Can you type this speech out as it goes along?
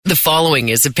The following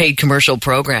is a paid commercial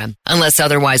program. Unless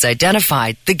otherwise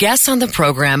identified, the guests on the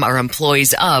program are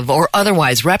employees of or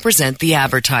otherwise represent the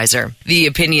advertiser. The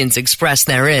opinions expressed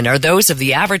therein are those of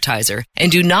the advertiser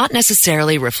and do not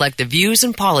necessarily reflect the views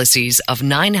and policies of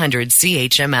 900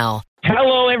 CHML.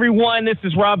 Hello, everyone. This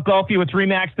is Rob Golfi with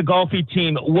RE/MAX, the Golfi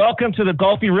Team. Welcome to the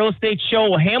Golfi Real Estate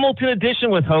Show, Hamilton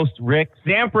edition with host Rick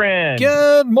Zamprin.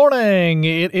 Good morning.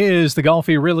 It is the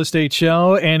Golfi Real Estate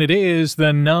Show, and it is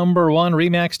the number one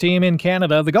RE/MAX team in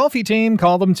Canada. The Golfi Team,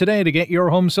 call them today to get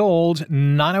your home sold,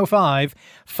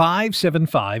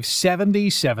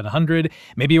 905-575-7700.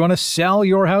 Maybe you want to sell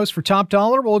your house for top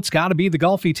dollar? Well, it's got to be the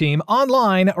Golfi Team.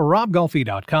 Online,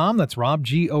 robgolfi.com. That's Rob,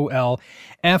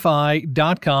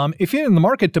 Golfi.com. If you're in the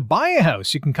market to buy a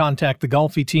house, you can contact the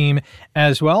Golfi Team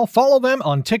as well. Follow them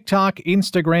on TikTok,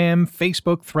 Instagram,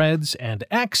 Facebook, Threads, and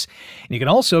X. And you can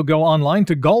also go online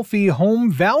to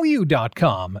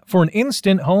golfihomevalue.com for an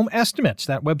instant home estimate.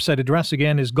 That website address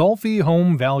again is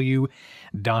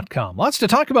golfihomevalue.com. Lots to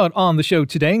talk about on the show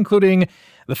today, including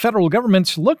the federal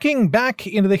government's looking back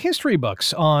into the history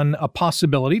books on a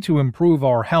possibility to improve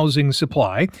our housing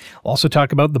supply. We'll also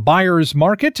talk about the buyer's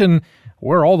market and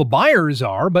where all the buyers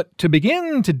are. But to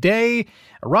begin today,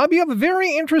 Rob, you have a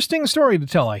very interesting story to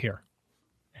tell, I hear.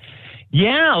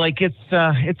 Yeah,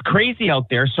 it's crazy out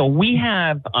there. So we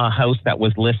have a house that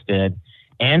was listed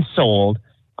and sold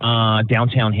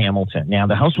downtown Hamilton. Now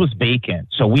the house was vacant,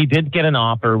 so we did get an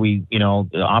offer. The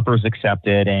offer was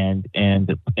accepted, and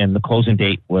the closing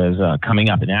date was coming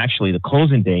up. And actually, the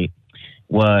closing date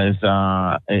was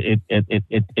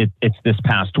it's this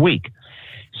past week.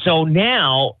 So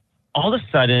now, all of a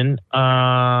sudden,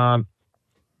 the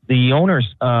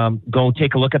owners go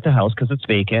take a look at the house because it's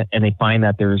vacant, and they find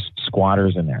that there's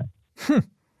squatters in there.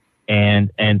 And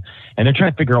they're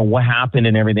trying to figure out what happened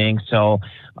and everything. So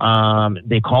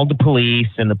they called the police,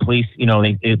 and the police,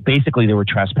 basically they were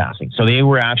trespassing. So they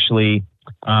were actually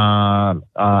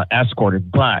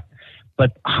escorted. But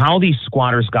how these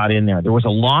squatters got in there was a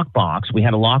lockbox. We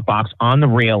had a lockbox on the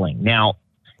railing. Now,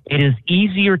 it is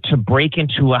easier to break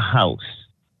into a house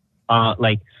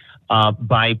by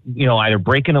either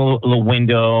breaking a little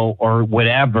window or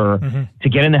whatever to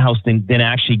get in the house than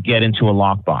actually get into a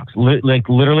lockbox.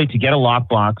 Literally to get a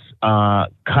lockbox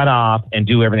cut off and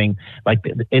do everything,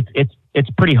 it's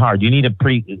pretty hard. You need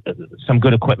some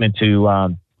good equipment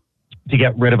to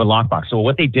get rid of a lockbox. So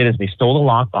what they did is they stole the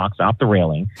lockbox off the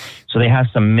railing. So they have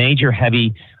some major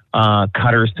heavy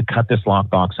cutters to cut this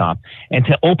lockbox off. And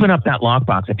to open up that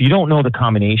lockbox, if you don't know the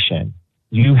combination,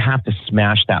 you have to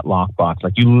smash that lockbox.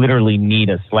 Like, you literally need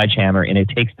a sledgehammer, and it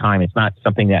takes time. It's not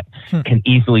something that can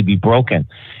easily be broken.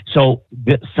 So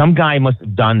some guy must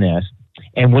have done this.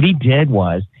 And what he did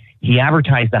was he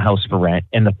advertised the house for rent,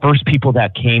 and the first people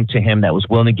that came to him that was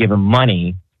willing to give him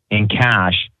money in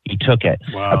cash, he took it.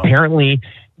 Wow. Apparently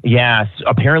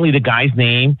the guy's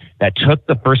name that took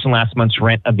the first and last month's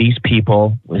rent of these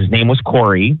people, his name was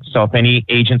Corey. So if any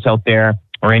agents out there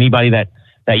or anybody that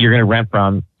you're going to rent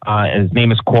from, his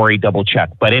name is Corey, double check.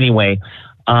 But anyway,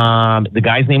 the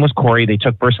guy's name was Corey. They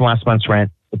took first and last month's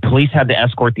rent. The police had to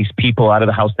escort these people out of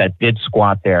the house that did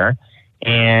squat there.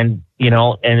 And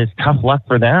it's tough luck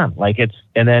for them.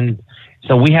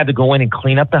 So we had to go in and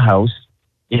clean up the house,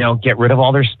 get rid of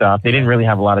all their stuff. They didn't really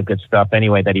have a lot of good stuff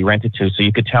anyway that he rented to. So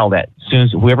you could tell that as soon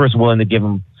as whoever was willing to give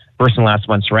him first and last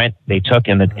month's rent, they took,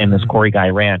 and this Corey guy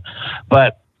ran.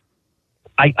 But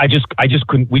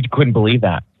we couldn't believe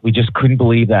that. We just couldn't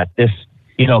believe that this,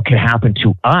 could happen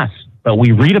to us. But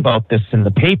we read about this in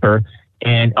the paper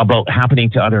and about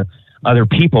happening to other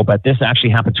people. But this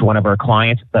actually happened to one of our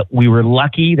clients. But we were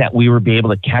lucky that we were able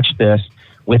to catch this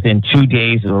within 2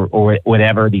 days or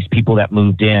whatever, these people that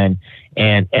moved in,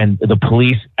 and the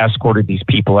police escorted these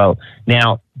people out.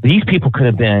 Now, these people could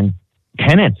have been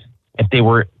tenants if they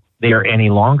were there any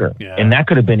longer. Yeah. And that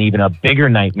could have been even a bigger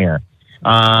nightmare.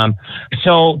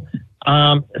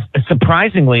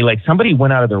 Surprisingly, somebody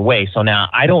went out of their way. So now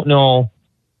I don't know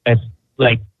if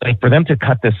for them to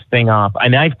cut this thing off,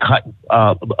 and I've cut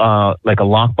a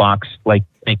lockbox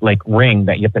ring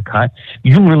that you have to cut.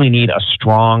 You really need a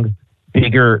strong,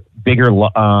 bigger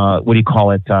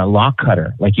lock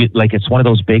cutter. It's one of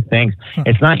those big things.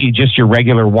 It's not just your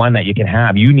regular one that you can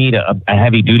have. You need a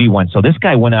heavy duty one. So this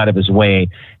guy went out of his way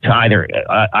to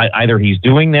either he's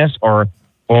doing this or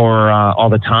all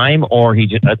the time, or he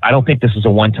just, I don't think this is a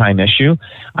one-time issue.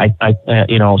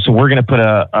 So we're going to put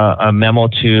a memo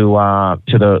to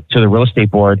the real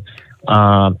estate board,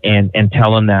 and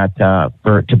tell them that,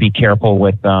 to be careful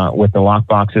with the lock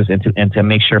boxes, and to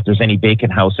make sure if there's any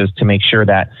vacant houses, to make sure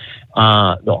that,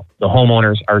 the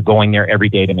homeowners are going there every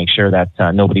day to make sure that,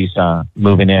 nobody's,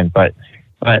 moving in. But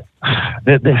But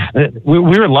we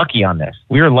were lucky on this.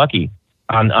 We were lucky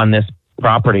on this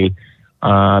property.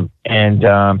 So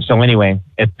anyway,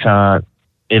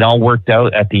 it all worked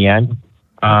out at the end.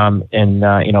 A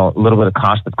little bit of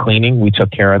cost of cleaning, we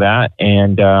took care of that,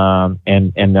 and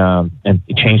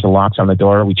changed the locks on the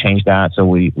door. We changed that, so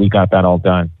we got that all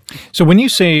done. So when you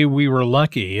say we were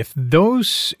lucky, if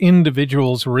those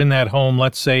individuals were in that home,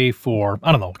 let's say for,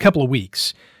 I don't know, a couple of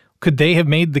weeks, could they have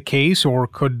made the case, or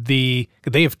could they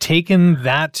have taken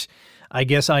that, I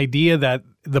guess, idea that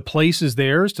the place is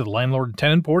theirs to the landlord and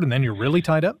tenant board, and then you're really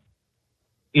tied up?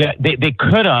 Yeah, they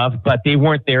could have, but they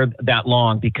weren't there that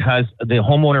long because the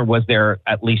homeowner was there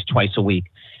at least twice a week.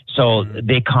 So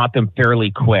they caught them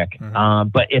fairly quick.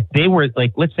 But if they were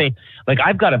let's say,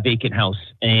 I've got a vacant house,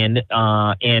 and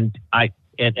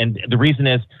the reason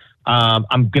is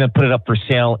I'm going to put it up for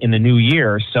sale in the new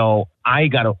year. So I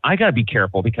gotta be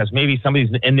careful because maybe somebody's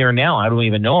in there now I don't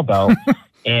even know about.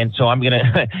 And so I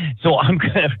gotta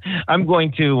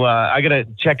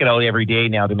check it out every day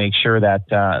now to make sure that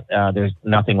there's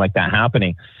nothing like that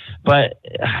happening. But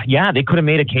yeah, they could have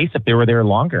made a case if they were there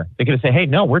longer. They could have said, "Hey,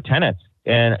 no, we're tenants,"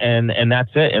 and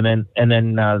that's it. And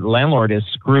then the landlord is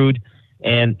screwed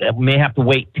and may have to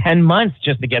wait 10 months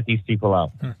just to get these people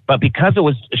out. But because it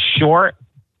was short,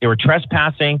 they were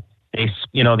trespassing. They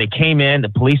came in. The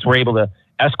police were able to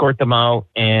escort them out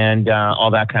and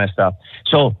all that kind of stuff.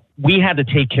 So we had to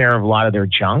take care of a lot of their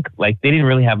junk. They didn't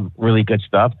really have really good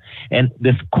stuff. And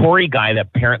this Corey guy that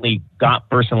apparently got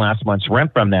first and last month's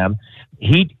rent from them,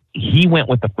 he went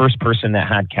with the first person that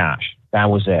had cash.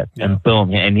 That was it. Yeah. And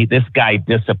boom. And this guy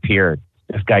disappeared.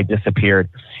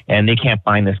 And they can't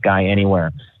find this guy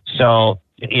anywhere. So,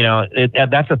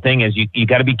 that's the thing is you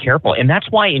got to be careful. And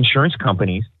that's why insurance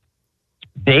companies,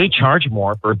 they charge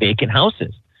more for vacant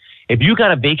houses. If you got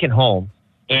a vacant home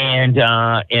and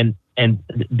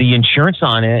the insurance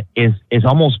on it is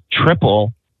almost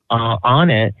triple on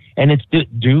it, and it's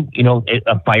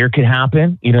a fire could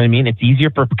happen. You know what I mean? It's easier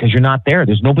because you're not there.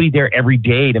 There's nobody there every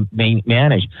day to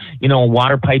manage.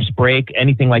 Water pipes break,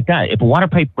 anything like that. If a water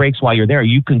pipe breaks while you're there,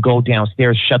 you can go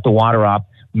downstairs, shut the water off,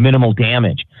 minimal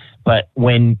damage. But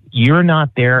when you're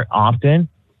not there often,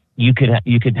 you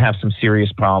could have some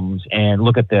serious problems. And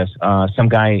look at this. Some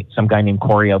guy named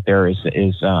Corey out there is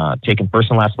taking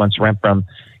first and last month's rent from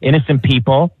innocent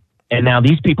people. And now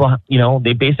these people,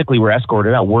 they basically were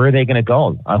escorted out. Where are they going to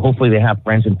go? Hopefully they have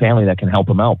friends and family that can help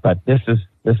them out. But this is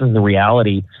the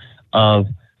reality of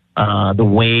the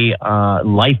way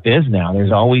life is now.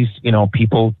 There's always,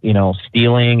 people,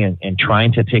 stealing and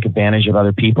trying to take advantage of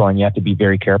other people. And you have to be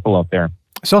very careful out there.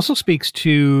 This also speaks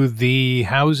to the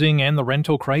housing and the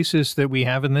rental crisis that we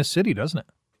have in this city, doesn't it?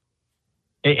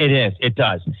 It is. It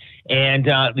does. And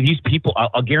these people,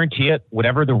 I'll guarantee it,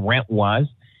 whatever the rent was,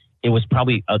 it was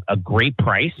probably a great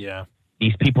price. Yeah.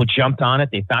 These people jumped on it.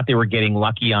 They thought they were getting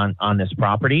lucky on this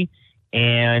property.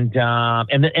 And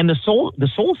the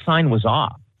sold sign was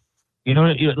off.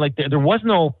 There was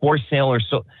no for sale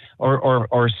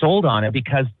or sold on it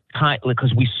because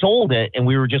we sold it and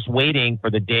we were just waiting for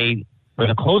the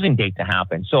closing date to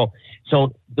happen. So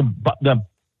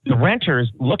the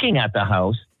renters looking at the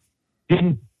house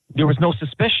there was no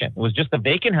suspicion. It was just a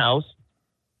vacant house.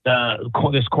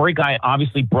 This Corey guy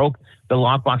obviously broke the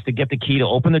lockbox to get the key to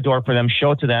open the door for them,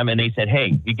 show it to them. And they said,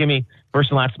 "Hey, you give me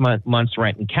first and last month's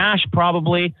rent in cash,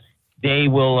 probably they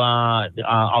will,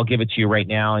 I'll give it to you right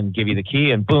now and give you the key."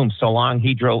 And boom, so long.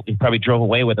 He probably drove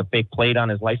away with a fake plate on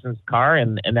his licensed car.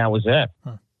 And that was it.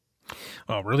 Huh.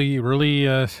 Well, really,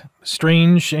 really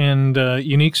strange and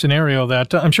unique scenario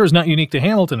that I'm sure is not unique to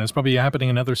Hamilton. It's probably happening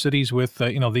in other cities with,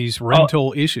 these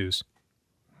rental issues.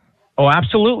 Oh,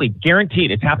 absolutely.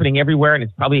 Guaranteed. It's happening everywhere, and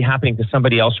it's probably happening to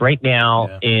somebody else right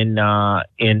now in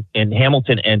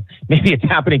Hamilton, and maybe it's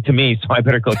happening to me, so I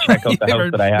better go check out the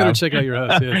house that I have. Better check out your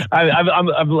house, yes.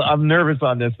 I'm nervous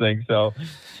on this thing, so...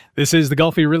 This is the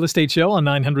Golfi Real Estate Show on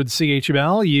 900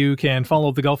 CHML. You can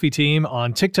follow the Golfi Team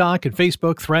on TikTok and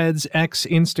Facebook, Threads, X,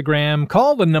 Instagram.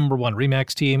 Call the #1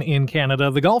 RE/MAX team in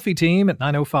Canada, the Golfi Team, at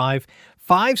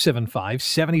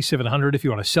 905-575-7700 if you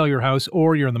want to sell your house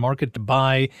or you're in the market to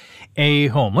buy a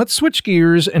home. Let's switch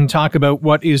gears and talk about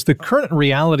what is the current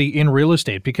reality in real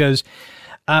estate, because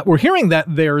we're hearing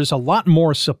that there's a lot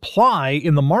more supply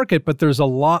in the market, but there's a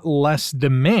lot less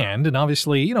demand. And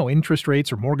obviously, interest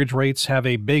rates or mortgage rates have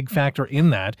a big factor in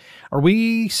that. Are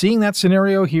we seeing that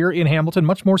scenario here in Hamilton?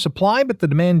 Much more supply, but the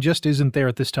demand just isn't there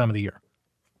at this time of the year.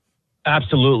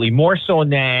 Absolutely. More so in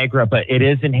Niagara, but it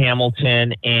is in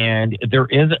Hamilton, and there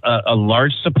is a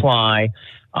large supply,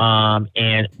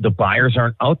 and the buyers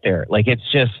aren't out there. And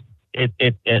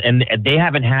they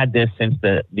haven't had this since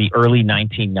the early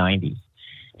 1990s.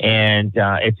 and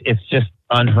it's just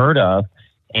unheard of.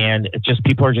 And it's just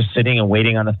people are just sitting and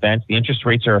waiting on the fence. The interest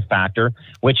rates are a factor,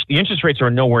 which the interest rates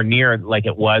are nowhere near like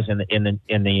it was in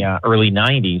the early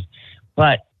 90s,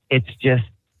 but it's just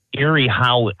eerie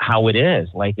how it is.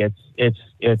 Like it's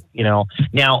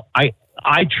now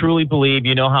I truly believe,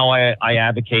 how I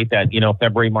advocate that,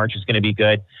 February, March is going to be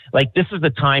good. Like, this is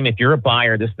the time, if you're a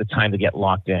buyer, this is the time to get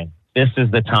locked in. This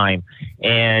is the time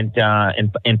and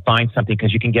find something,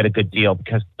 because you can get a good deal,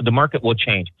 because the market will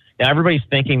change. Now, everybody's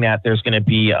thinking that there's going to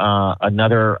be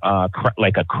another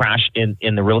like a crash in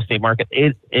the real estate market.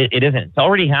 It isn't. It's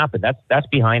already happened. That's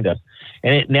behind us,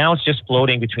 and now it's just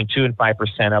floating between 2% and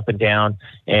 5% up and down,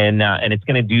 and it's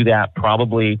going to do that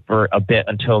probably for a bit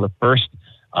until the first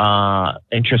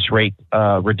interest rate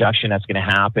reduction that's going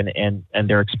to happen, and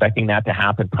they're expecting that to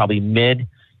happen probably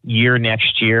mid-year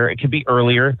next year. It could be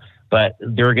earlier, but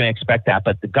they're going to expect that.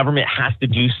 But the government has to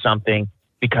do something,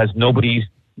 because nobody's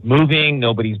moving,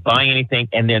 nobody's buying anything,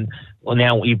 and then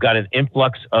now we've got an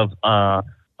influx of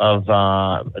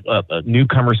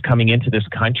newcomers coming into this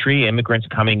country, immigrants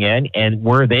coming in, and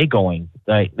where are they going?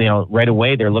 Like, right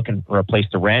away they're looking for a place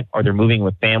to rent, or they're moving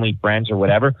with family, friends, or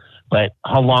whatever. But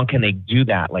how long can they do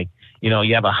that? Like, you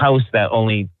have a house that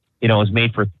only is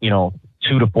made for 2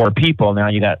 to 4 people. Now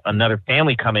you got another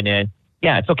family coming in.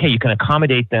 Yeah, it's okay. You can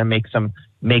accommodate them, make some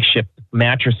makeshift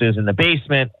mattresses in the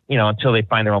basement, until they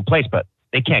find their own place. But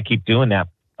they can't keep doing that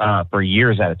for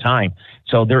years at a time.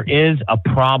 So there is a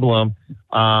problem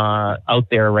out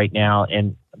there right now,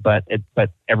 but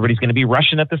everybody's going to be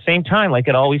rushing at the same time, like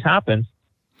it always happens.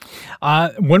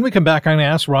 When we come back, I'm going to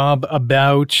ask Rob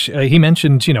about, he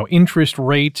mentioned, interest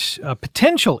rate,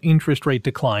 potential interest rate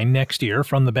decline next year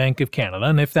from the Bank of Canada.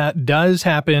 And if that does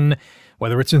happen,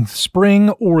 whether it's in the spring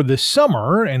or the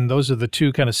summer, and those are the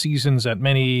two kind of seasons that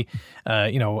many,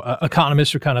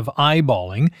 economists are kind of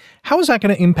eyeballing, how is that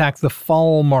going to impact the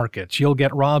fall markets? You'll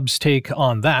get Rob's take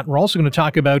on that. We're also going to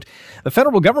talk about the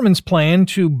federal government's plan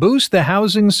to boost the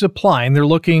housing supply, and they're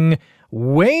looking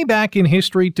way back in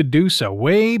history to do so,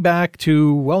 way back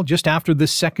to, just after the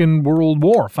Second World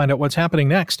War. Find out what's happening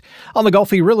next on the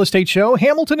Golfi Real Estate Show,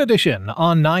 Hamilton Edition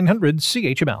on 900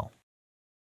 CHML.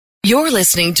 You're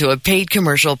listening to a paid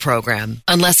commercial program.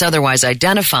 Unless otherwise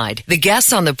identified, the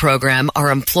guests on the program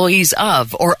are employees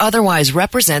of or otherwise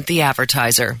represent the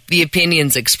advertiser. The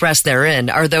opinions expressed therein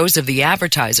are those of the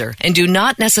advertiser and do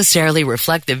not necessarily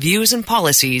reflect the views and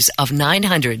policies of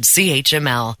 900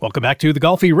 CHML. Welcome back to the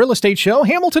Golfi Real Estate Show,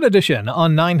 Hamilton Edition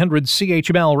on 900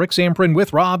 CHML. Rick Zamprin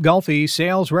with Rob Golfi,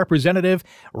 sales representative,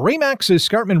 Remax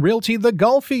Escarpment Realty, the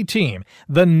Golfi Team,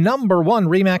 the number one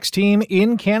Remax team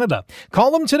in Canada.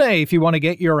 Call them today if you want to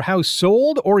get your house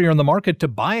sold or you're in the market to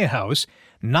buy a house.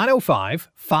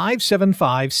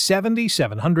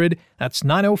 905-575-7700. That's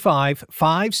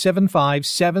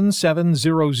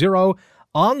 905-575-7700.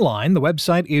 Online, the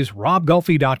website is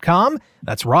robgolfi.com.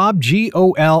 That's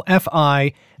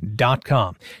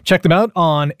robgolfi.com. Check them out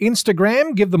on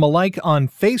Instagram. Give them a like on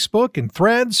Facebook and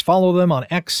Threads. Follow them on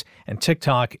X and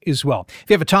TikTok as well. If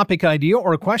you have a topic idea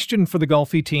or a question for the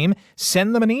Golfi team,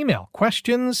 send them an email.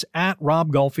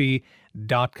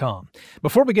 questions@robgolfi.com.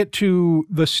 Before we get to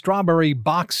the strawberry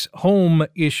box home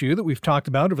issue that we've talked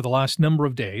about over the last number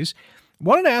of days, I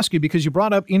wanted to ask you, because you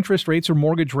brought up interest rates or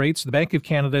mortgage rates. The Bank of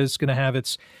Canada is going to have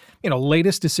its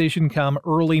latest decision come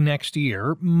early next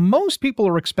year. Most people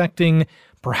are expecting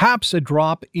perhaps a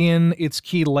drop in its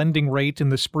key lending rate in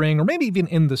the spring or maybe even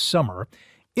in the summer.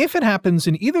 If it happens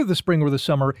in either the spring or the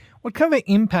summer, what kind of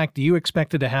impact do you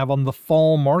expect it to have on the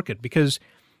fall market? Because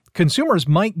consumers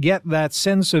might get that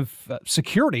sense of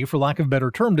security, for lack of a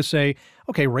better term, to say,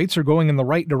 okay, rates are going in the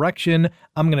right direction.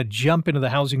 I'm going to jump into the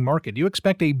housing market. Do you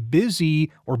expect a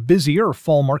busy or busier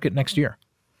fall market next year?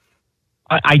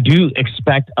 I do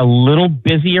expect a little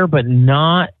busier, but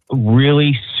not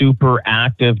really super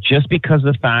active, just because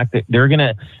of the fact that they're going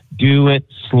to do it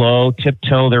slow,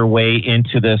 tiptoe their way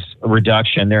into this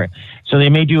reduction. So they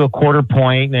may do a quarter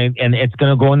point, and it's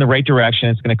going to go in the right direction.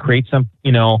 It's going to create some,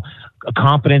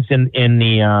 confidence in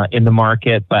the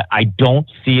market, but I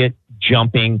don't see it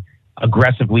jumping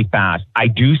aggressively fast. I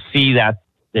do see that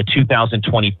the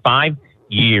 2025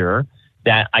 year,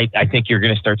 that I think you're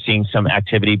going to start seeing some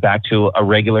activity back to a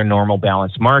regular, normal,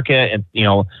 balanced market, and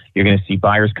you're going to see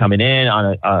buyers coming in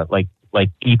on like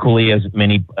equally as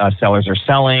many sellers are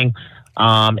selling,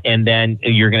 and then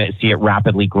you're going to see it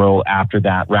rapidly grow after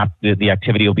that. The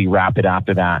activity will be rapid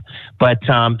after that. But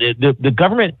the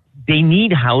government, they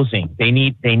need housing. They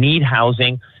need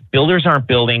housing. Builders aren't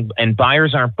building and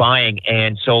buyers aren't buying.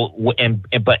 And so,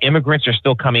 but immigrants are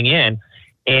still coming in,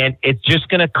 and it's just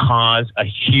going to cause a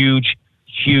huge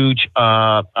huge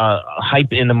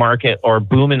hype in the market or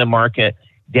boom in the market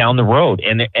down the road.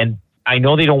 And I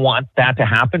know they don't want that to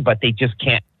happen, but they just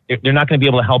can't. They're not going to be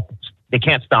able to help. They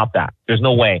can't stop that. There's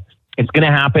no way. It's going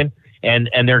to happen, and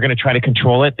they're going to try to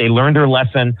control it. They learned their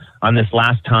lesson on this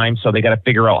last time, so they got to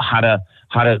figure out how to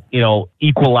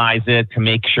equalize it to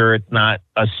make sure it's not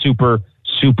a super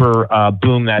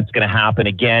boom that's going to happen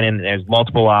again. And there's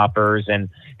multiple offers, and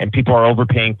people are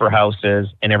overpaying for houses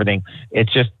and everything.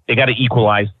 It's just they got to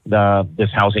equalize this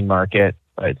housing market.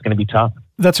 It's going to be tough.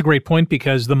 That's a great point,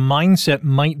 because the mindset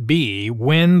might be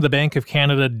when the Bank of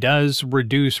Canada does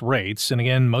reduce rates, and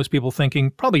again, most people thinking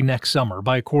probably next summer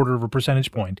by 1/4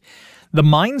 percentage point, the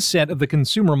mindset of the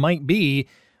consumer might be,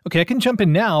 okay, I can jump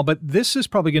in now, but this is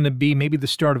probably going to be maybe the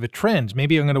start of a trend.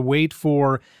 Maybe I'm going to wait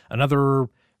for another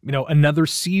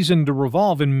season to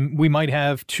revolve, and we might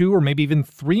have 2 or maybe even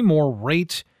 3 more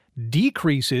rate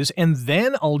decreases, and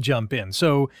then I'll jump in.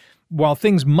 So while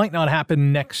things might not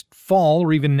happen next fall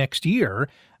or even next year,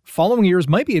 following years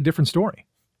might be a different story.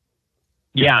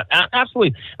 Yeah,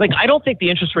 absolutely. Like, I don't think the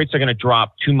interest rates are going to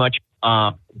drop too much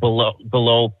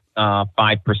below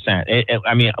 5%.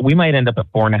 I mean, we might end up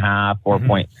at 4.5,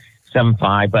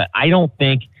 4.75, but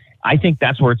I think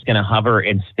that's where it's going to hover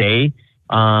and stay.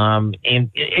 And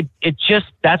it just,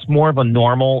 that's more of a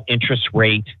normal interest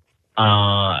rate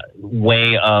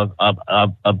way of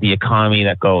the economy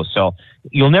that goes. So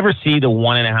you'll never see the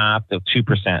 1.5 to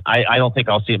 2%. I don't think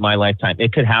I'll see it in my lifetime.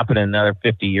 It could happen in another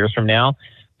 50 years from now,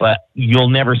 but you'll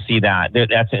never see that.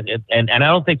 That's it. And I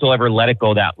don't think they'll ever let it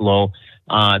go that low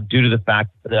due to the fact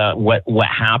what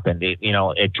happened.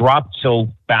 It dropped so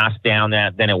fast down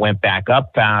that then it went back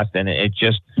up fast, and it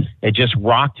just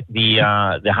rocked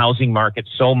the housing market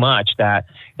so much that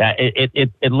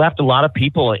it left a lot of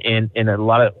people in a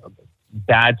lot of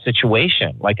bad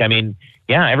situation. Like, I mean,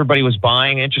 yeah, everybody was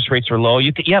buying. Interest rates were low.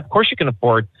 Of course you can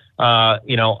afford,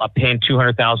 paying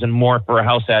 $200,000 more for a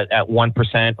house at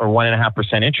 1% or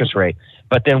 1.5% interest rate.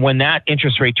 But then when that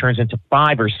interest rate turns into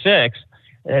 5 or 6,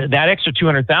 that extra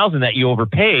 $200,000 that you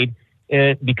overpaid,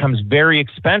 it becomes very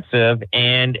expensive,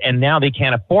 and now they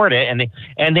can't afford it,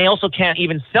 and they also can't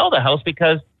even sell the house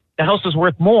because the house is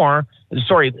worth more.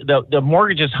 Sorry, the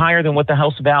mortgage is higher than what the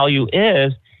house value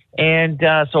is. And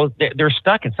so they're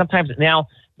stuck. And sometimes now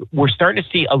we're starting to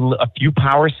see a few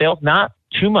power sales, not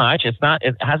too much. It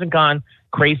hasn't gone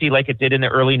crazy like it did in the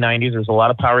early 90s. There's a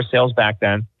lot of power sales back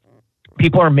then.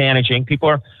 People are managing.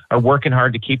 People are working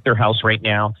hard to keep their house right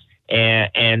now.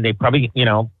 And they probably,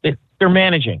 they're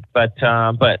managing, but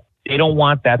they don't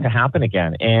want that to happen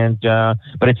again. And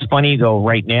but it's funny though,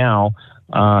 right now,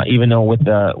 even though with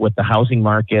the housing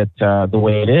market the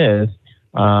way it is,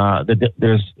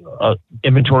 there's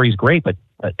inventory is great, but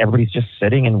everybody's just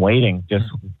sitting and waiting, just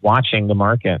watching the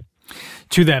market.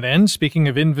 To that end, speaking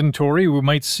of inventory, we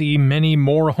might see many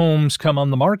more homes come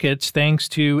on the market thanks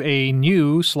to a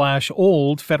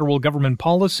new/old federal government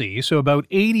policy. So about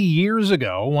 80 years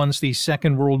ago, once the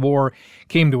Second World War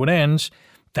came to an end,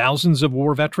 thousands of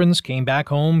war veterans came back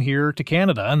home here to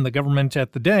Canada, and the government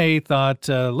at the day thought,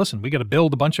 listen, we got to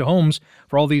build a bunch of homes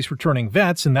for all these returning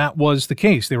vets, and that was the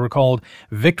case. They were called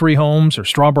Victory Homes or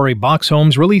Strawberry Box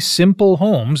Homes, really simple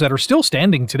homes that are still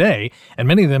standing today, and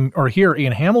many of them are here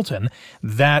in Hamilton,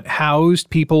 that housed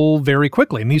people very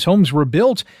quickly, and these homes were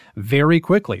built very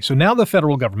quickly. So now the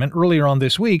federal government, earlier on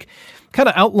this week, kind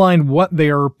of outlined what they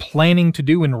are planning to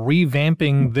do in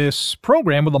revamping this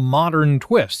program with a modern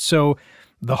twist. So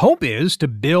the hope is to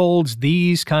build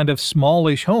these kind of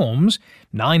smallish homes,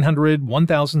 900,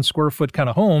 1,000 square foot kind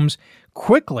of homes,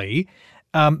 quickly.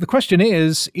 The question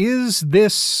is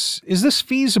this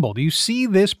feasible? Do you see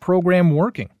this program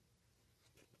working?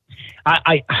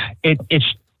 It's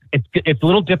a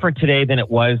little different today than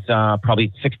it was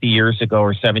probably 60 years ago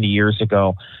or 70 years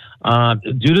ago,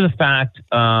 due to the fact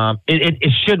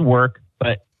it should work,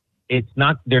 but it's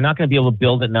not. They're not going to be able to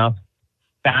build enough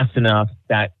fast enough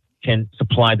that can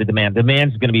supply the demand.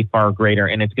 Demand is going to be far greater,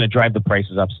 and it's going to drive the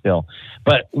prices up still.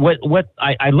 But what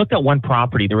I looked at one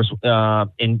property. There was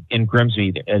in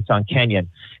Grimsby. It's on Kenyon.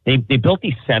 They built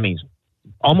these semis,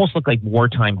 almost look like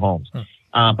wartime homes,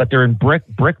 but they're in brick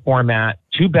format,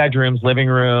 2 bedrooms, living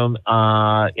room,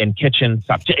 and kitchen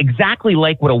stuff, exactly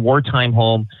like what a wartime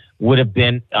home would have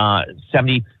been.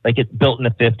 70, like it's built in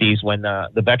the 50s when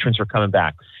the veterans were coming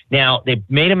back. Now they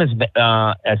made them as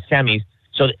semis.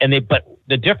 So but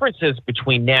the differences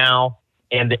between now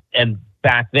and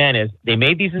back then is they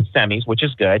made these in semis, which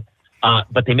is good,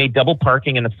 but they made double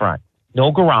parking in the front,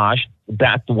 no garage.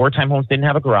 The wartime homes didn't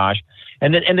have a garage,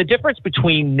 and the difference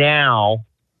between now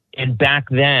and back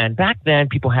then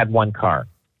people had one car.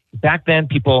 Back then,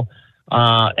 people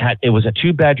It was a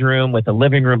 2-bedroom with a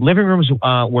living room. Living rooms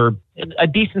were a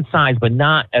decent size, but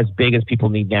not as big as people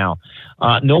need now.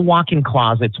 No walk-in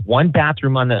closets, 1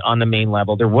 bathroom on the main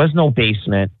level. There was no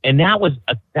basement, and that was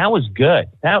good.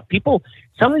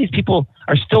 Some of these people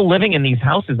are still living in these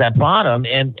houses that bought them,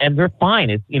 and they're fine.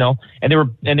 And they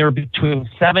were between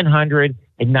 700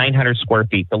 and 900 square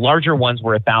feet. The larger ones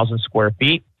were 1,000 square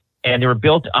feet, and they were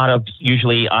built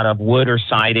usually out of wood or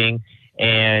siding.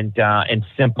 And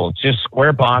simple, just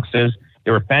square boxes.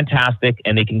 They were fantastic,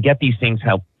 and they can get these things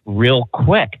out real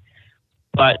quick.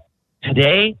 But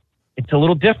today, it's a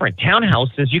little different.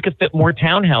 Townhouses, you could fit more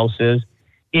townhouses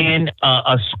in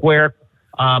a square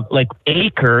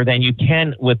acre than you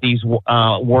can with these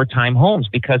wartime homes,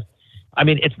 because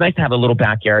it's nice to have a little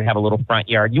backyard, have a little front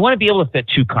yard. You want to be able to fit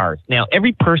 2 cars. Now,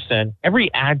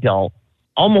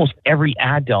 almost every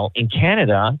adult in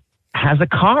Canada has a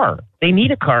car. They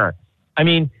need a car.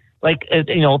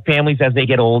 Families as they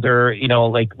get older,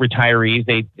 like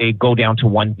retirees, they go down to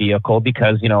 1 vehicle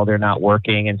because, they're not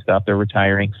working and stuff, they're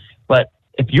retiring. But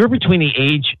if you're between the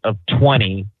age of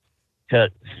 20 to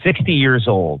 60 years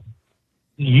old,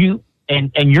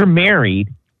 and you're married,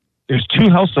 there's 2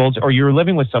 households, or you're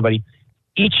living with somebody,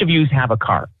 each of you have a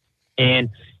car. And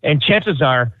chances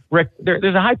are, Rick,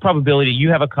 there's a high probability you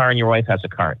have a car and your wife has a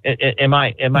car. Am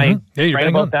I right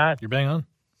about that? You're bang on.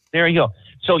 There you go.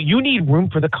 So you need room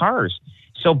for the cars.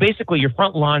 So basically, your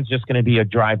front lawn's just going to be a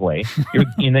driveway,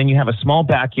 and then you have a small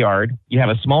backyard. You have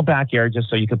a small backyard just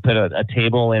so you could put a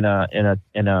table and a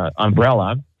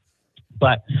umbrella.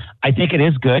 But I think it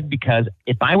is good, because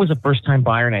if I was a first-time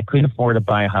buyer and I couldn't afford to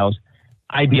buy a house,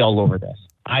 I'd be all over this.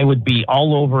 I would be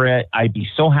all over it. I'd be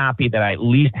so happy that I at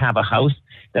least have a house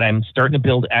that I'm starting to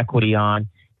build equity on,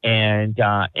 and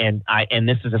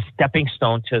this is a stepping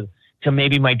stone to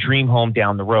maybe my dream home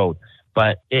down the road.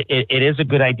 But it is a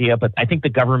good idea, but I think the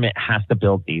government has to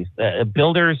build these.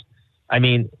 Builders,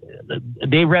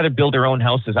 they rather build their own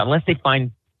houses unless they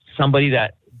find somebody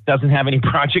that doesn't have any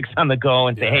projects on the go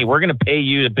and say, hey, we're going to pay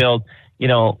you to build,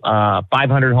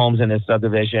 500 homes in this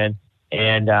subdivision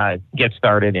and get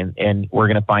started, and we're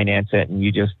going to finance it, and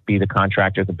you just be the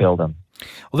contractor to build them.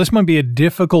 Well, this might be a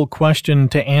difficult question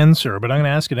to answer, but I'm going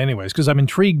to ask it anyways because I'm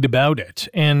intrigued about it.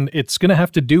 And it's going to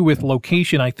have to do with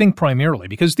location, I think, primarily,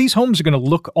 because these homes are going to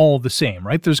look all the same,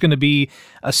 right? There's going to be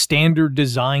a standard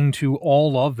design to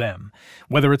all of them,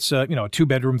 whether it's a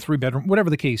 2-bedroom, 3-bedroom, whatever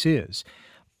the case is.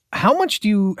 How much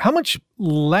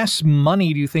less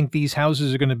money do you think these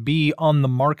houses are going to be on the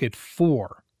market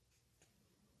for?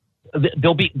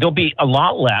 They'll be a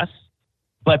lot less,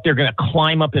 but they're going to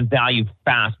climb up in value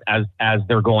fast as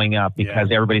they're going up,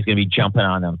 because everybody's going to be jumping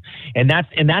on them. And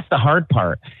that's the hard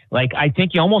part. Like, I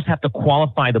think you almost have to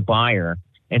qualify the buyer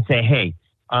and say, hey,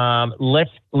 here's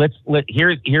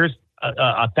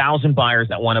 1,000 buyers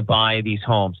that want to buy these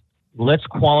homes. Let's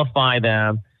qualify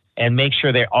them and make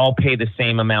sure they all pay the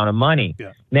same amount of money.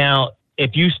 Yeah. Now,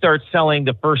 if you start selling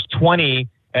the first 20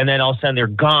 and then all of a sudden they're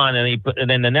gone, and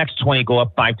then the next 20 go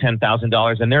up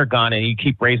 $5,000-$10,000 and they're gone, and you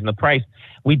keep raising the price,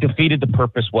 we defeated the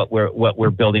purpose what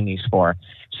we're building these for.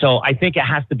 So I think it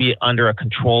has to be under a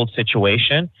controlled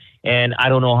situation, and I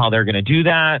don't know how they're going to do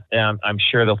that. I'm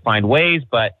sure they'll find ways,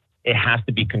 but it has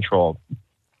to be controlled.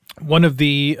 One of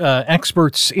the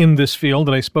experts in this field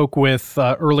that I spoke with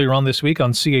earlier on this week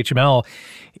on CHML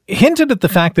hinted at the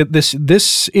fact that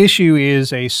this issue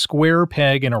is a square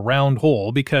peg in a round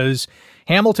hole, because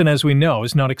Hamilton, as we know,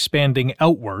 is not expanding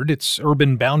outward. Its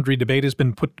urban boundary debate has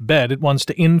been put to bed. It wants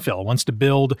to infill, wants to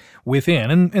build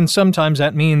within. And sometimes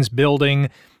that means building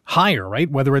higher, right?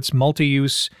 Whether it's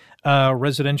multi-use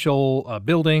residential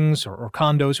buildings or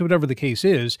condos, whatever the case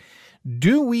is.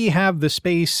 Do we have the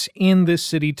space in this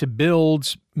city to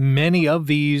build many of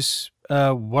these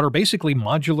what are basically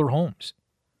modular homes?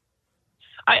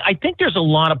 I think there's a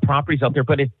lot of properties out there,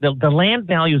 but the land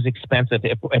value is expensive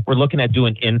if we're looking at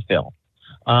doing infill.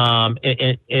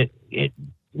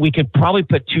 We could probably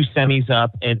put 2 semis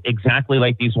up, and exactly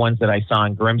like these ones that I saw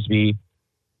in Grimsby,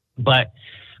 but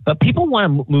people want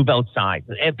to move outside,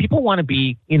 and people want to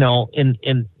be, they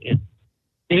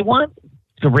want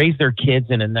to raise their kids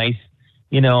in a nice,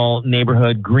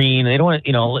 neighborhood, green. They don't want,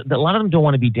 a lot of them don't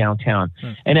want to be downtown.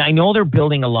 And I know they're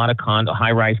building a lot of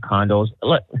high-rise condos.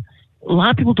 A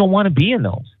lot of people don't want to be in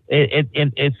those.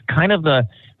 It's kind of the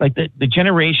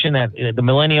generation that the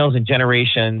millennials and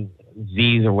Generation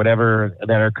Zs or whatever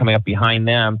that are coming up behind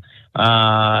them.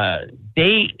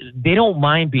 They don't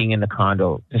mind being in the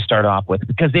condo to start off with,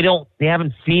 because they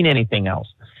haven't seen anything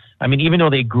else. I mean, even though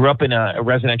they grew up in a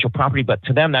residential property, but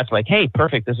to them, that's like, hey,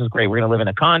 perfect. This is great. We're going to live in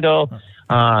a condo.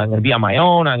 I'm going to be on my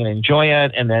own. I'm going to enjoy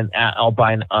it. And then I'll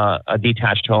buy a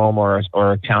detached home or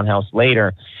a townhouse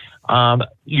later.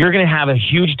 You're going to have a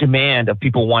huge demand of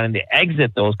people wanting to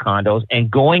exit those condos and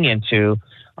going into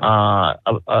a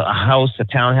house, a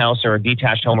townhouse, or a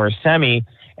detached home or a semi.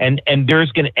 And those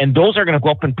are going to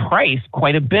go up in price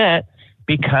quite a bit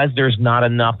because there's not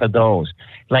enough of those.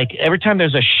 Like every time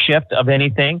there's a shift of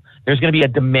anything, there's going to be a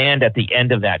demand at the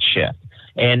end of that shift.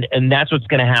 And that's what's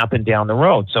going to happen down the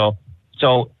road. So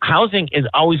housing is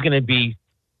always going to be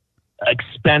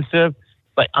expensive,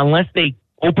 but unless they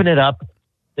open it up,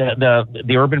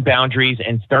 the urban boundaries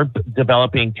and start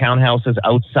developing townhouses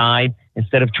outside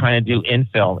instead of trying to do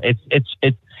infill,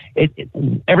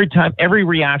 every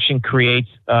reaction creates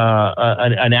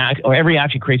every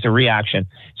action creates a reaction.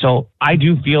 So I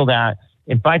do feel that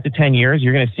in 5 to 10 years,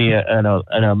 you're going to see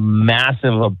a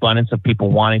massive abundance of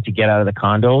people wanting to get out of the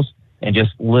condos and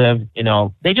just live.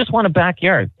 They just want a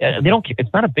backyard. They don't.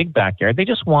 It's not a big backyard. They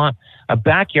just want a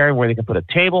backyard where they can put a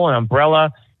table, an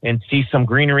umbrella, and see some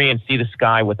greenery and see the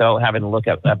sky without having to look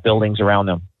at buildings around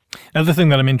them. Another thing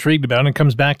that I'm intrigued about, and it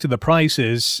comes back to the price,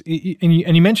 is, and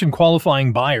you mentioned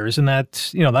qualifying buyers, and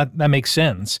that makes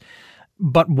sense.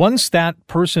 But once that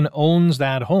person owns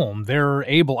that home, they're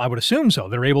able, I would assume so,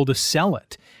 they're able to sell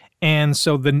it. And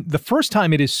so the first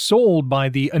time it is sold by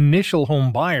the initial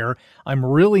home buyer, I'm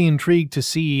really intrigued to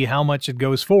see how much it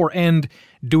goes for. And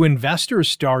do investors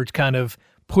start kind of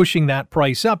pushing that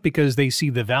price up because they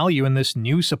see the value in this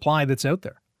new supply that's out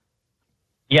there?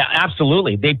 Yeah,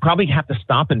 absolutely. They probably have to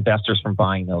stop investors from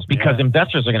buying those because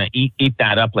investors are going to eat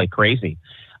that up like crazy.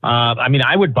 I mean,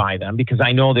 I would buy them because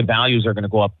I know the values are going to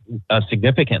go up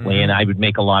significantly and I would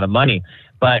make a lot of money.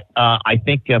 But I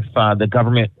think if the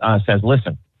government says,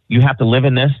 listen, you have to live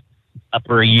in this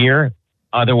for a year.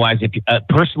 Otherwise, if you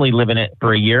personally live in it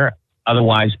for a year,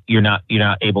 otherwise you're not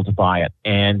able to buy it.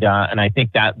 And I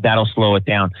think that'll slow it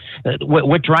down.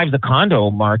 What drives the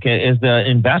condo market is the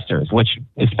investors, which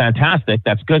is fantastic.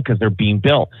 That's good because they're being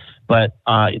built. But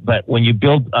when you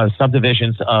build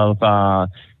subdivisions of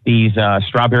these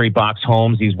strawberry box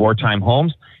homes, these wartime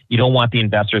homes, you don't want the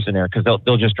investors in there because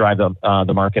they'll just drive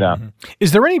the market up.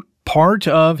 Is there any part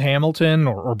of Hamilton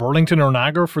or Burlington or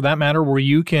Niagara, for that matter, where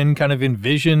you can kind of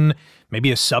envision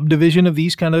maybe a subdivision of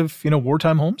these kind of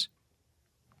wartime homes?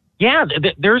 Yeah,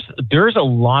 there's a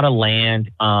lot of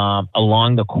land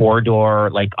along the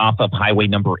corridor, like off of Highway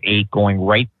number 8, going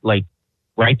right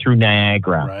through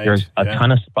Niagara. Right, there's a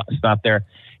ton of stuff there.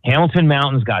 Hamilton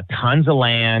Mountain's got tons of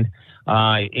land.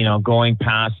 Going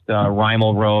past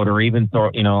Rymel Road or even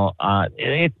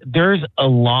there's a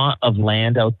lot of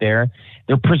land out there.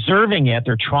 They're preserving it.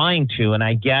 They're trying to, and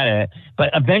I get it.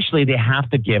 But eventually, they have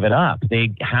to give it up.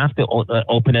 They have to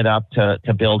open it up to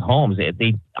build homes.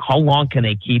 How long can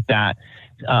they keep that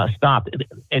stopped?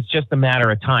 It's just a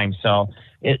matter of time. So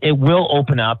it will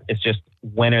open up. It's just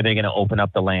when are they going to open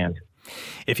up the land?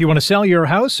 If you want to sell your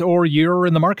house or you're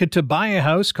in the market to buy a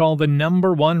house, call the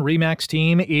 #1 RE/MAX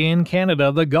team in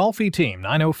Canada, the Golfi Team,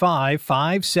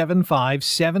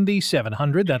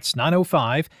 905-575-7700. That's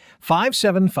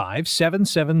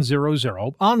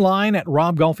 905-575-7700. Online at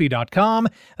robgolfi.com.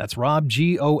 That's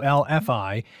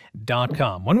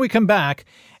robgolfi.com. When we come back,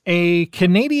 a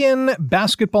Canadian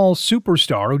basketball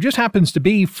superstar who just happens to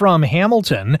be from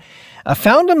Hamilton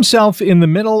found himself in the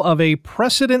middle of a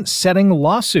precedent-setting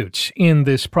lawsuit in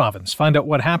this province. Find out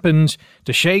what happened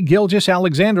to Shai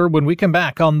Gilgeous-Alexander when we come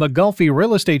back on the Golfi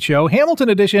Real Estate Show, Hamilton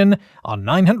Edition, on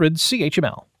 900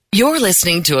 CHML. You're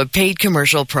listening to a paid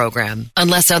commercial program.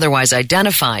 Unless otherwise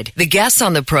identified, the guests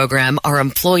on the program are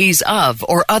employees of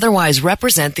or otherwise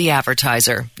represent the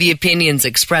advertiser. The opinions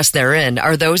expressed therein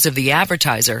are those of the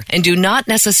advertiser and do not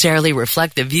necessarily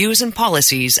reflect the views and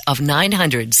policies of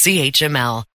 900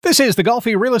 CHML. This is the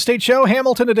Golfi Real Estate Show,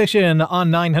 Hamilton Edition,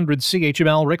 on 900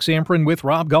 CHML. Rick Zamprin with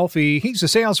Rob Golfi. He's a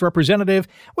sales representative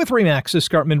with RE/MAX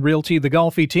Escarpment Realty, the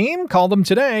Golfi Team. Call them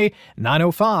today,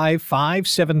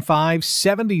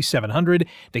 905-575-7700,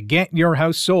 to get your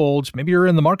house sold. Maybe you're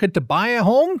in the market to buy a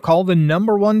home. Call the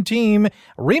 #1 team,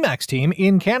 RE/MAX Team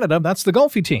in Canada. That's the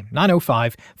Golfi Team,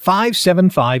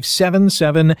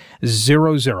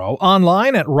 905-575-7700.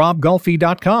 Online at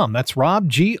robgolfi.com. That's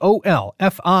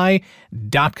robgolfi.com.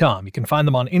 You can find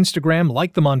them on Instagram,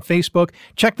 like them on Facebook,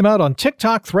 check them out on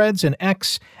TikTok, Threads, and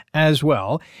X as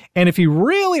well. And if you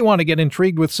really want to get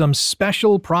intrigued with some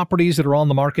special properties that are on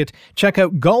the market, check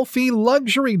out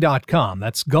GolfiLuxury.com.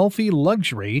 That's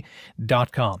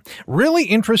GolfiLuxury.com. Really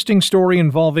interesting story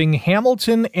involving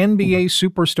Hamilton NBA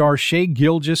superstar Shai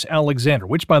Gilgeous-Alexander,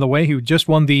 which, by the way, he just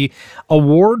won the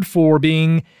award for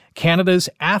being Canada's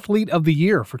Athlete of the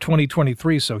Year for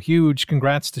 2023. So huge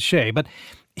congrats to Shai. But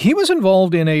he was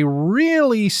involved in a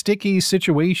really sticky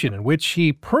situation in which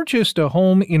he purchased a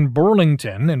home in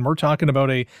Burlington, and we're talking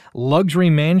about a luxury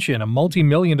mansion, a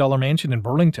multi-million-dollar mansion in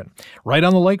Burlington, right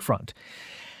on the lakefront.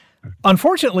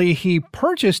 Unfortunately, he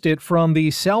purchased it from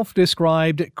the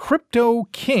self-described crypto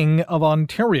king of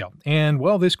Ontario. And,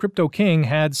 well, this crypto king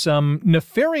had some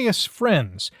nefarious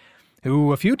friends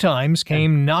who a few times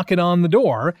came knocking on the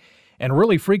door and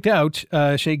really freaked out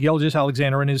Shai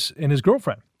Gilgeous-Alexander and his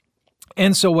girlfriend.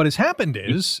 And so what has happened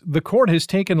is the court has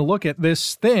taken a look at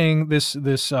this thing,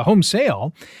 this home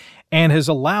sale, and has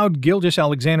allowed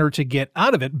Gilgeous-Alexander to get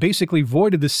out of it, basically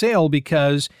voided the sale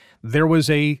because there was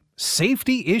a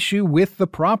safety issue with the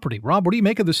property. Rob, what do you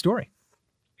make of this story?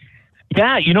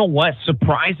 Yeah, you know what?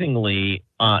 Surprisingly,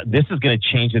 this is going to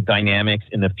change the dynamics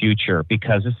in the future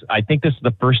because I think this is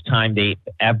the first time they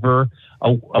ever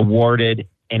awarded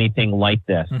anything like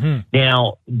this. Mm-hmm.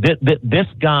 Now, this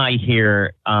guy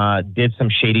here did some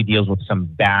shady deals with some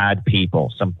bad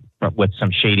people, with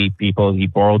some shady people he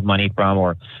borrowed money from,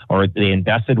 or they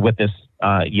invested with this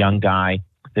young guy,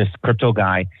 this crypto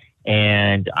guy,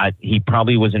 and he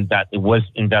probably was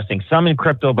investing some in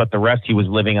crypto, but the rest he was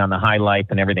living on the high life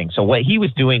and everything. So what he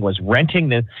was doing was renting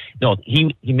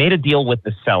he made a deal with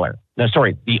the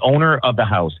owner of the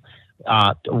house,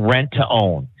 rent to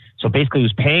own. So basically, he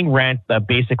was paying rent,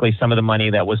 basically some of the money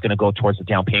that was going to go towards the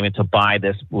down payment to buy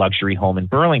this luxury home in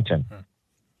Burlington.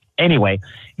 Anyway,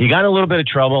 he got in a little bit of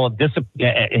trouble.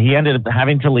 He ended up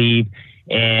having to leave,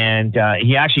 and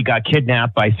he actually got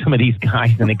kidnapped by some of these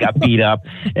guys, and they got beat up,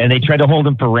 and they tried to hold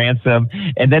him for ransom.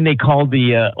 And then they called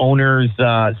the owner's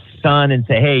son and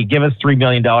said, "Hey, give us $3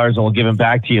 million and we'll give him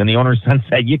back to you." And the owner's son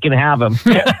said, "You can have him."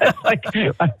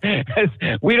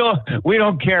 we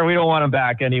don't care. We don't want him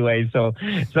back anyway. So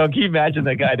can you imagine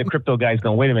the crypto guy's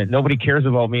going, "Wait a minute, nobody cares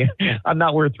about me. I'm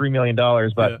not worth $3 million."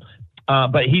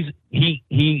 But he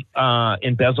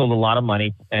embezzled a lot of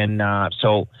money, and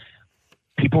so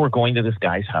people were going to this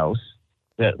guy's house,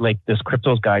 this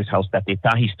crypto guy's house that they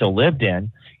thought he still lived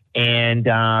in, and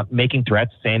making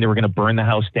threats, saying they were going to burn the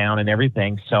house down and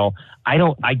everything. So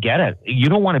I get it. You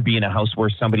don't want to be in a house where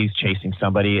somebody's chasing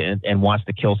somebody and wants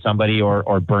to kill somebody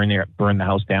or burn the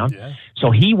house down. Yeah.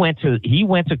 So he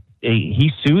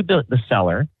sued the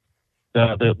seller,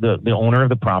 the owner of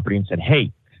the property, and said,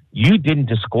 "Hey, you didn't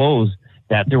disclose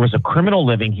that there was a criminal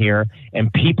living here,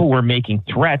 and people were making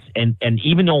threats, and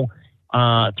even though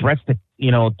threats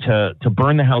to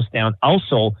burn the house down.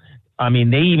 Also, I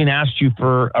mean, they even asked you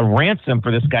for a ransom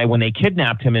for this guy when they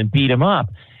kidnapped him and beat him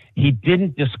up. He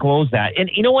didn't disclose that." And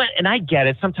you know what? And I get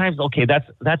it. Sometimes, okay, that's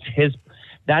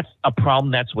a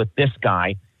problem that's with this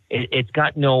guy. It's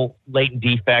got no latent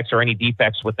defects or any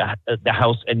defects with the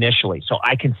house initially. So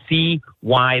I can see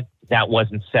why that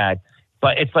wasn't said.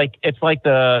 But it's like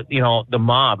the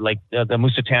mob, like the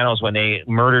Musitanos, when they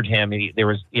murdered him, there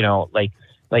was,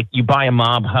 like you buy a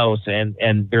mob house and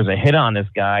there's a hit on this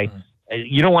guy. Mm-hmm.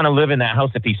 You don't want to live in that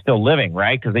house if he's still living,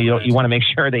 right? Because you want to make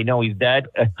sure they know he's dead,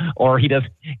 or he does.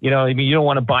 You don't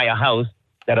want to buy a house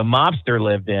that a mobster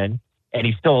lived in and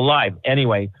he's still alive.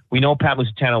 Anyway, we know Pat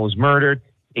Lusitano was murdered.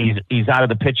 He's out of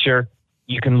the picture.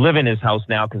 You can live in his house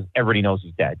now because everybody knows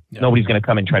he's dead. Yeah. Nobody's going to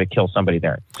come and try to kill somebody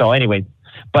there. So anyway,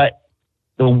 but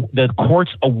the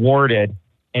courts awarded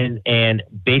and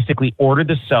basically ordered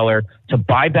the seller to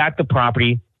buy back the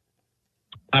property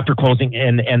after closing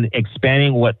and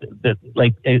expanding what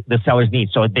the seller's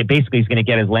needs. So he's going to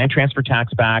get his land transfer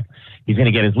tax back. He's going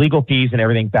to get his legal fees and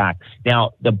everything back.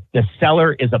 Now the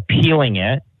seller is appealing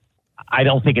it. I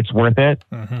don't think it's worth it.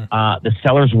 Mm-hmm. The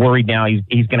seller's worried now.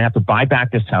 He's going to have to buy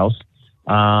back this house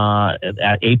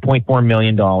at $8.4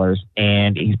 million,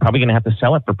 and he's probably going to have to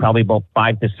sell it for probably about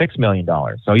 $5 to $6 million.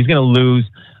 So he's going to lose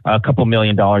a couple $1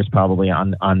 million probably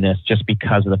on this, just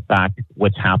because of the fact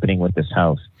what's happening with this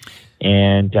house.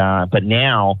 And but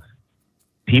now,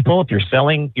 people, if you're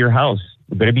selling your house,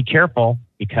 you better be careful,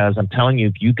 because I'm telling you,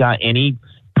 if you got any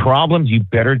problems, you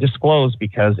better disclose,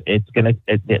 because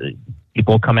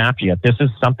people will come after you. This is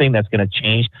something that's going to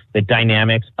change the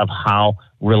dynamics of how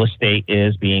real estate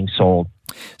is being sold.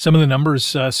 Some of the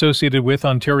numbers associated with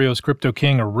Ontario's Crypto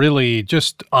King are really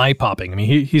just eye-popping. I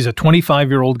mean, he's a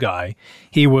 25-year-old guy.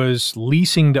 He was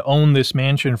leasing to own this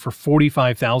mansion for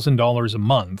 $45,000 a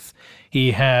month.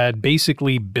 He had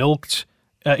basically bilked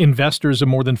investors of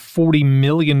more than $40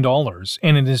 million.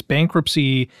 And in his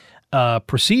bankruptcy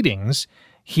proceedings,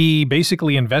 he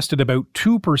basically invested about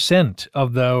 2%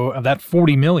 of that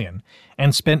 $40 million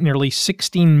and spent nearly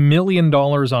 $16 million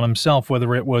on himself,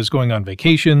 whether it was going on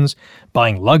vacations,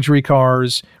 buying luxury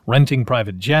cars, renting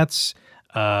private jets.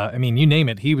 I mean, you name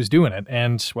it, he was doing it.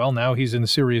 And, well, now he's in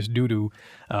serious doo-doo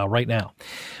right now.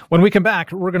 When we come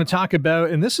back, we're going to talk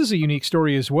about, and this is a unique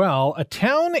story as well, a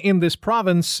town in this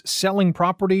province selling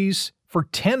properties for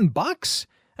 $10.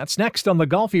 That's next on the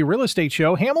Golfi Real Estate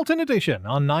Show, Hamilton Edition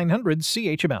on 900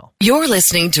 CHML. You're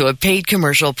listening to a paid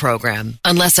commercial program.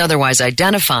 Unless otherwise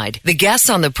identified, the guests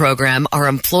on the program are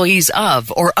employees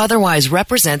of or otherwise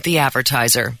represent the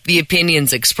advertiser. The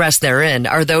opinions expressed therein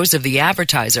are those of the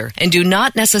advertiser and do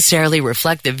not necessarily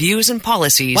reflect the views and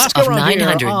policies of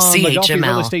 900 CHML. The Golfi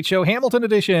Real Estate Show, Hamilton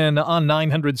Edition on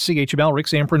 900 CHML. Rick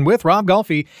Samprin with Rob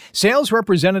Golfi, sales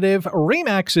representative,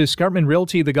 Remax Escarpment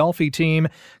Realty, the Golfi team.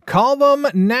 Call them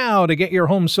now to get your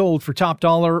home sold for top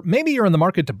dollar. Maybe you're in the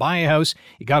market to buy a house.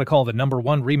 You got to call the number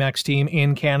one Remax team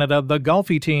in Canada, the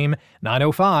Golfi team,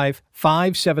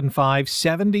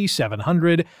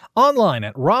 905-575-7700. Online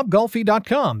at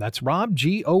robgolfi.com. That's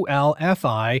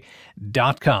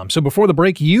robgolfi.com. So before the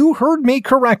break, you heard me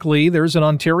correctly. There's an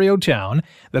Ontario town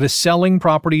that is selling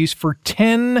properties for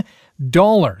 $10.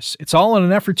 It's all in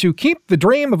an effort to keep the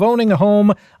dream of owning a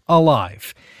home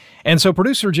alive. And so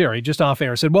producer Jerry, just off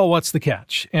air, said, well, what's the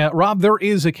catch? Rob, there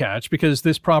is a catch because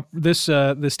this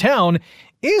town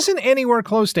isn't anywhere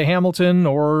close to Hamilton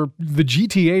or the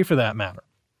GTA for that matter.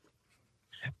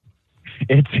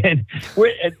 You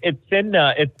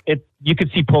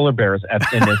could see polar bears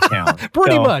in this town.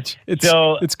 Pretty much.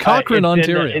 It's Cochrane,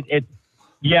 Ontario.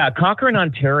 Cochrane,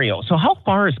 Ontario. So how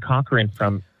far is Cochrane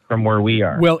from where we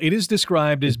are? Well, it is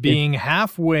described as being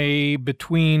halfway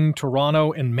between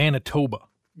Toronto and Manitoba.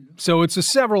 So it's a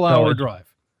several-hour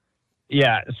drive.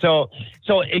 Yeah. So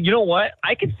you know what?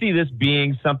 I could see this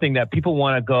being something that people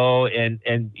want to go and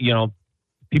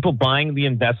people buying the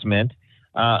investment,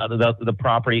 the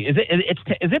property. Is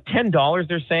it $10?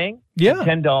 They're saying. Yeah.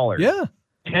 $10. Yeah.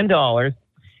 $10.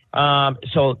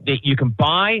 So you can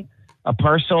buy a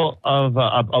parcel of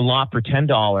a lot for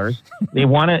 $10. They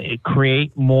want to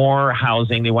create more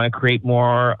housing. They want to create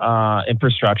more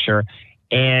infrastructure.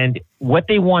 And what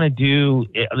they want to do,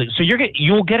 so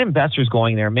you'll get investors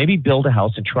going there, maybe build a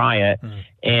house and try it,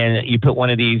 and you put one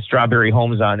of these strawberry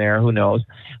homes on there. Who knows?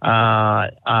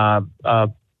 You're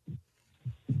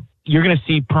going to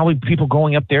see probably people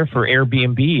going up there for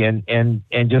Airbnb and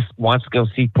just wants to go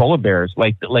see polar bears.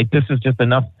 Like this is just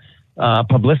enough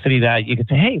publicity that you could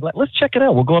say, hey, let's check it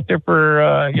out. We'll go up there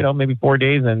for maybe 4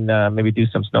 days and maybe do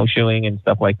some snowshoeing and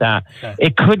stuff like that. Okay.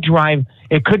 It could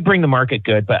bring the market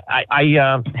good, but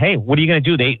hey, what are you going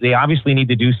to do? They obviously need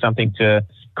to do something to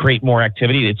create more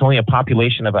activity. It's only a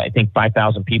population of I think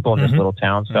 5,000 people in this little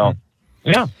town, so.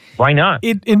 Yeah, why not?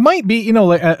 It might be,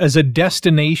 as a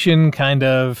destination kind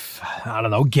of,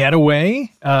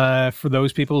 getaway for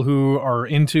those people who are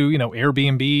into,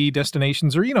 Airbnb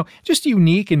destinations or, just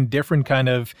unique and different kind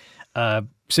of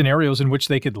scenarios in which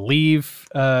they could leave,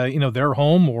 their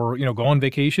home or, go on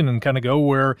vacation and kind of go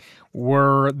where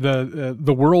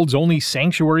the world's only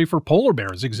sanctuary for polar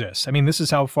bears exists. I mean, this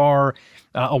is how far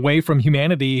away from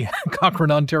humanity Cochrane,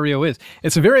 Ontario is.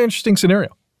 It's a very interesting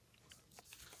scenario.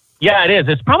 Yeah, it is.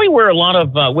 It's probably where a lot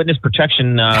of witness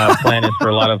protection plan is for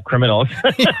a lot of criminals.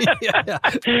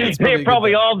 They're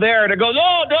probably all there to go,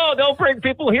 no, don't bring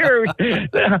people here.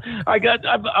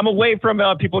 I'm away from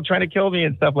people trying to kill me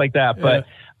and stuff like that. But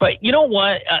you know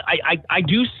what? I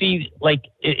do see,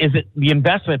 is it the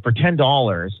investment for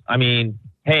 $10? I mean,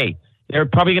 hey, they're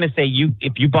probably going to say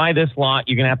if you buy this lot,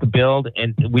 you're going to have to build,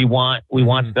 and we want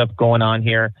stuff going on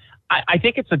here. I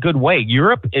think it's a good way.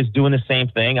 Europe is doing the same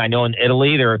thing. I know in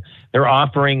Italy, they're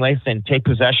offering, listen, take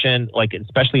possession,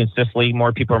 especially in Sicily,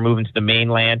 more people are moving to the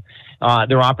mainland.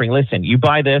 They're offering, listen, you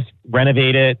buy this,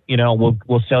 renovate it,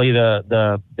 we'll sell you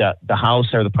the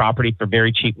house or the property for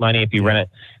very cheap money if you rent it.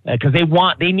 Because they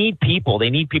need people. They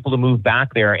need people to move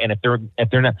back there. And if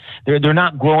they're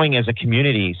not growing as a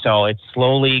community. So it's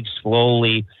slowly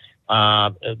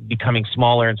becoming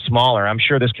smaller and smaller. I'm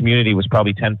sure this community was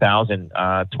probably 10,000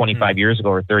 25 years ago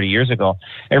or 30 years ago.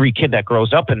 Every kid that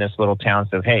grows up in this little town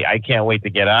says, hey, I can't wait to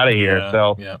get out of here.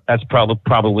 That's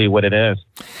probably what it is.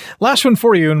 Last one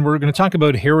for you, and we're going to talk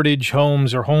about heritage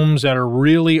homes or homes that are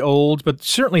really old but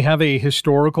certainly have a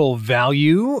historical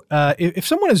value. If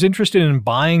someone is interested in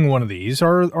buying one of these,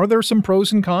 are there some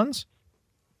pros and cons?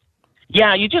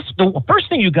 Yeah, the first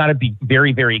thing you got to be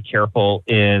very, very careful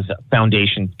is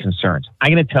foundation concerns.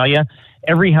 I'm going to tell you,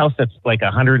 every house that's like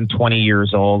 120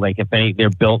 years old, like if they're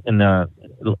built in the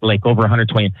like over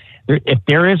 120, if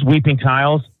there is weeping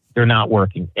tiles, they're not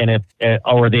working, and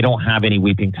or they don't have any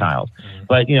weeping tiles.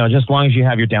 But just as long as you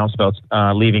have your downspouts,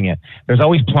 leaving it. There's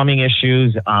always plumbing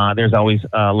issues. There's always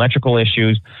electrical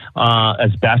issues,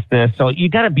 asbestos. So you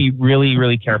got to be really,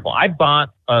 really careful. I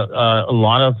bought a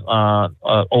lot of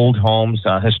old homes,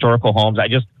 historical homes. I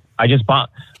just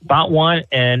bought one,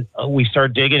 and we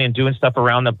started digging and doing stuff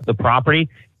around the property.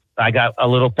 I got a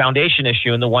little foundation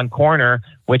issue in the one corner,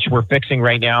 which we're fixing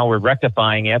right now. We're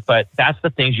rectifying it, but that's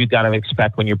the things you got to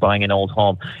expect when you're buying an old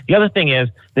home. The other thing is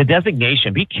the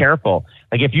designation. Be careful.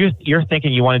 Like if you're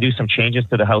thinking you want to do some changes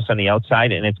to the house on the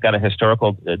outside and it's got a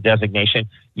historical designation,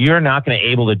 you're not going to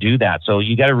be able to do that. So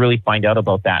you got to really find out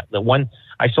about that.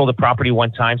 I sold a property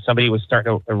one time. Somebody was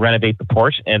starting to renovate the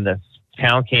porch, and the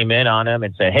town came in on him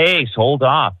and said, "Hey, hold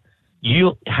off.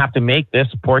 You have to make this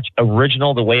porch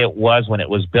original the way it was when it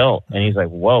was built." And he's like,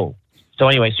 whoa. So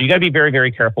anyway, so you got to be very,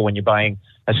 very careful when you're buying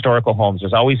historical homes.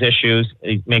 There's always issues.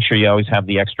 Make sure you always have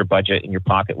the extra budget in your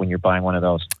pocket when you're buying one of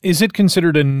those. Is it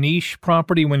considered a niche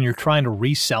property when you're trying to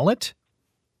resell it?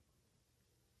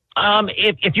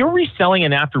 If you're reselling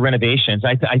it after renovations,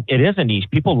 it is a niche.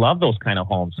 People love those kind of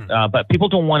homes, but people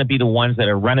don't want to be the ones that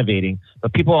are renovating,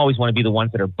 but people always want to be the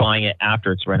ones that are buying it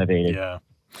after it's renovated. Yeah.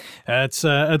 That's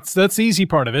the easy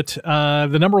part of it.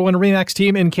 The number one RE/MAX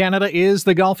team in Canada is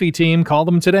the Golfi Team. Call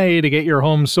them today to get your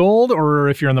home sold, or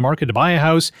if you're in the market to buy a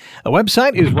house. The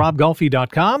website is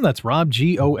robgolfi.com. That's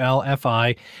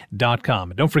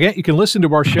robgolfi.com. And don't forget, you can listen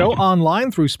to our show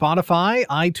online through Spotify,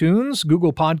 iTunes,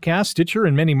 Google Podcasts, Stitcher,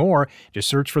 and many more. Just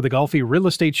search for the Golfi Real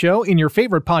Estate Show in your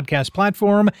favorite podcast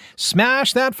platform.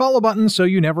 Smash that follow button so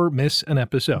you never miss an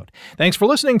episode. Thanks for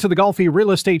listening to the Golfi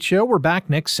Real Estate Show. We're back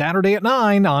next Saturday at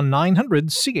 9 on 900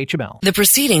 CHML. The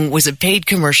proceeding was a paid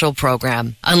commercial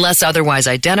program. Unless otherwise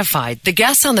identified, the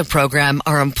guests on the program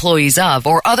are employees of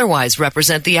or otherwise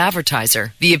represent the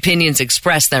advertiser. The opinions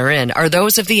expressed therein are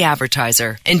those of the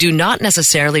advertiser and do not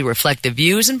necessarily reflect the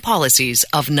views and policies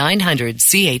of 900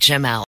 CHML.